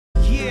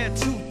year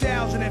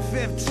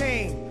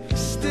 2015,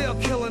 still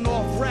killing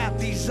off rap,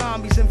 these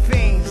zombies and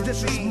fiends.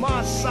 This is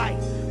my site,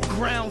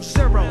 ground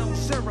zero,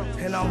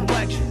 and I'm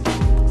legend.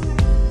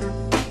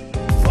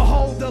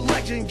 Behold the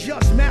legend,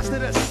 just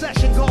mastered a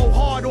session, go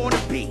hard on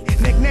the beat,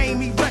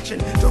 nickname erection,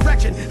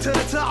 direction to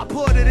the top,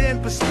 put it in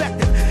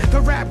perspective.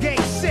 The rap game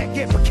sick,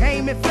 it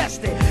became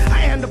infested.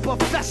 I am the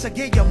professor,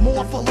 give you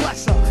more for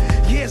lesser.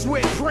 Years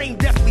with brain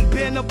definitely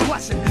been a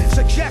blessing.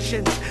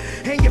 Suggestions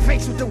in your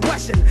face with the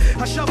Wesson,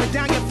 I shove it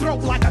down your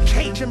throat like a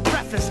Cajun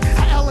breakfast.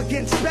 An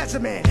elegant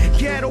specimen,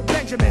 ghetto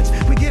Benjamins.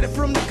 We get it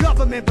from the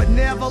government, but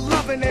never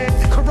loving it.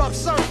 Corrupt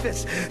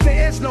surface,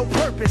 there is no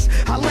purpose.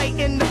 I lay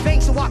in the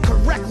vein so I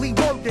correctly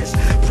word this.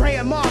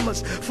 Praying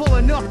mamas,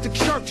 filling up the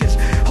churches,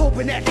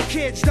 hoping that the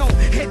kids don't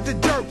hit the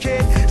dirt,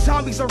 kid.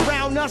 Zombies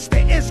around us,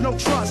 there is no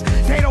trust.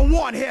 They don't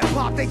want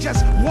hip-hop, they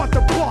just want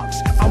the bucks.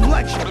 I'm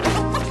legend.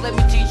 Let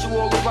me teach you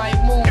all the right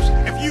moves.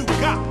 If you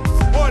got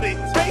what it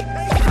takes,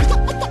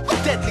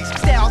 Deadly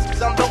styles,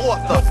 cause I'm the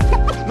author.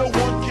 no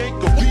one can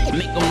compete.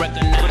 Make them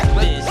recognize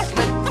this.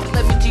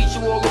 Let me teach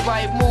you all the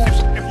right moves.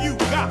 If you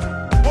got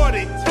what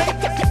it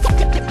takes,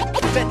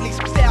 Deadly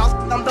styles,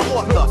 I'm the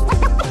author.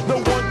 no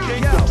one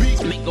can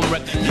compete. Make them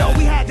recognize. Yo,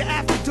 we had the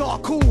after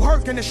dark, cool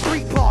hurt in the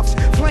street parks.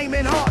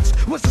 Flaming hearts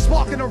was the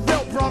spark in the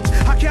real Bronx.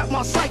 I kept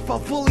my cipher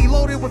fully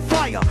loaded with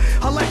fire.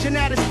 A legend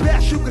at its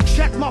best, you can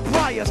check my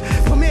priors.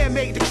 Premier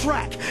made the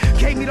track,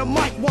 gave me the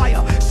mic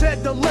wire.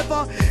 Said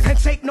deliver and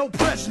take no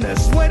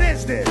prisoners. What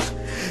is this?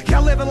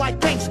 Y'all living like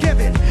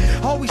Thanksgiving,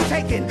 always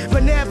taking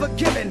but never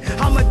giving.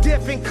 I'm a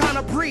different kind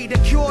of breed, the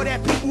cure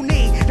that people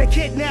need. They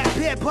kidnap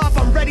hip-hop,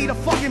 I'm ready to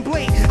fucking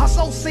bleed. I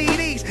sold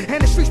CDs in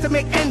the streets to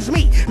make ends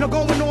meet. No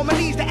going on my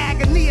knees, the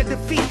agony of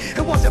defeat.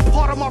 It wasn't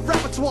part of my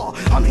repertoire,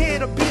 I'm here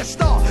to be a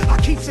star. I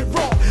keeps it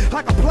raw,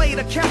 like a plate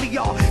of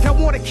caviar.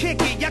 Y'all wanna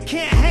kick it, y'all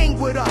can't hang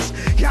with us.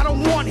 Y'all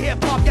don't want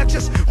hip-hop, y'all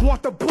just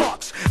want the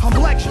bucks. I'm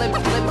legend.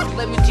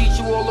 Let me teach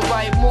you all the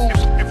right moves.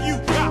 If you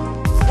got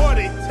what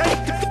it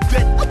takes,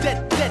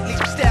 Deadly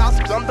styles,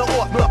 cause I'm the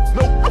author.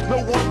 no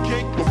one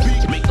can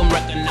compete. Make them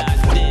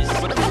recognize this.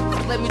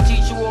 Let me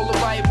teach you all the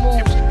right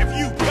moves. If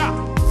you got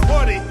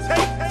what it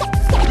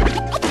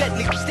takes,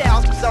 Deadly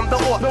styles, cause I'm the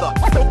author.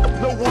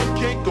 no one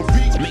can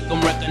compete. Make them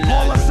All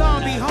recognize. the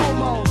zombie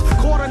homos,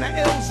 caught in the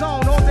ill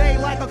zone, all day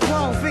like a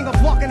clone, finger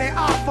fucking their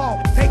iPhone.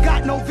 They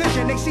got no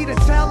vision, they see the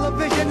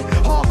television.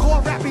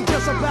 Hardcore rapping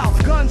just about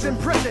guns in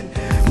prison.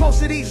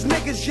 Most of these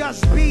niggas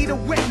just be the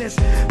witness,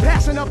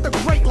 passing up the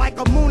grate like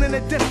a moon in the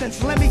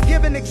distance. Let me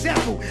give an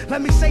example,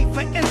 let me say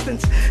for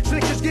instance,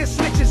 snitches get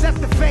snitches, that's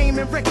the fame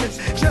and riches.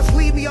 Just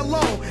leave me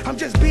alone, I'm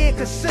just being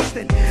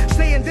consistent,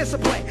 staying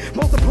disciplined,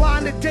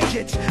 multiplying the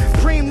digits.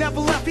 Preem never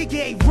left, he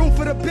gave room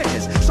for the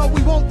bitches, so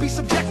we won't be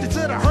subjected to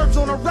the herbs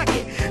on the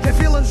record. Their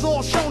feelings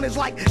all shown is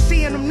like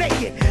seeing them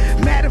naked,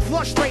 mad and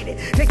frustrated,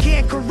 they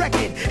can't correct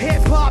it.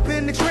 Hip-hop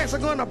in the trance are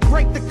gonna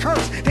break the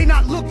curse. They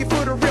not looking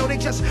for the real, they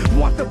just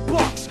want the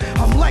bucks.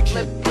 I'm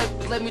legend.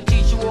 Let me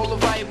teach you all the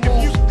right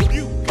moves. If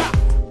you got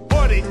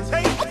what it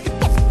takes,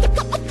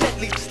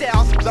 Deadly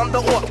styles, cause I'm the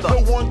author.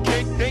 no one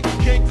can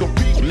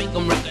compete. Make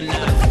them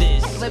recognize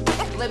this.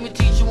 Let me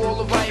teach you all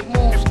the right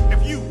moves.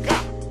 If you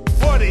got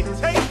what it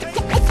takes,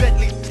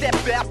 Deadly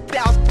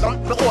styles, cause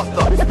I'm the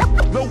author.